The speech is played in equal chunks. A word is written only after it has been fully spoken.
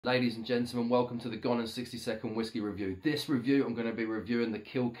Ladies and gentlemen, welcome to the Gone in 60 Second Whiskey Review. This review, I'm going to be reviewing the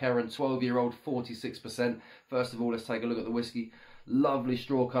Kilkerran 12-year-old 46%. First of all, let's take a look at the whiskey. Lovely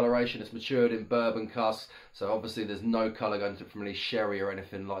straw coloration. It's matured in bourbon casks, so obviously there's no colour going to from any sherry or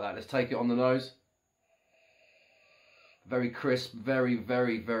anything like that. Let's take it on the nose. Very crisp, very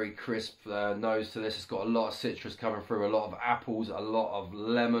crisp nose to this. It's got a lot of citrus coming through, a lot of apples, a lot of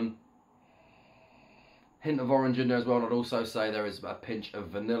lemon. Hint of orange in there as well, and I'd also say there is a pinch of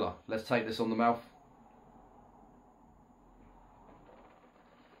vanilla. Let's take this on the mouth.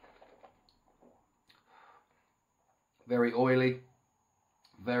 Very oily,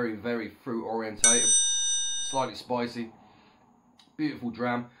 very fruit orientated, slightly spicy, beautiful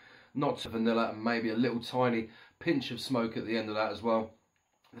dram, notes of vanilla and maybe a little tiny pinch of smoke at the end of that as well.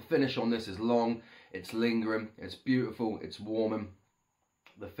 The finish on this is long, it's lingering, it's beautiful, it's warming.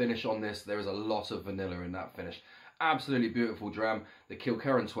 The finish on this, there is a lot of vanilla in that finish. Absolutely beautiful dram. The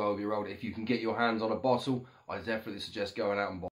Kilkerran 12-year-old. If you can get your hands on a bottle, I definitely suggest going out and buying.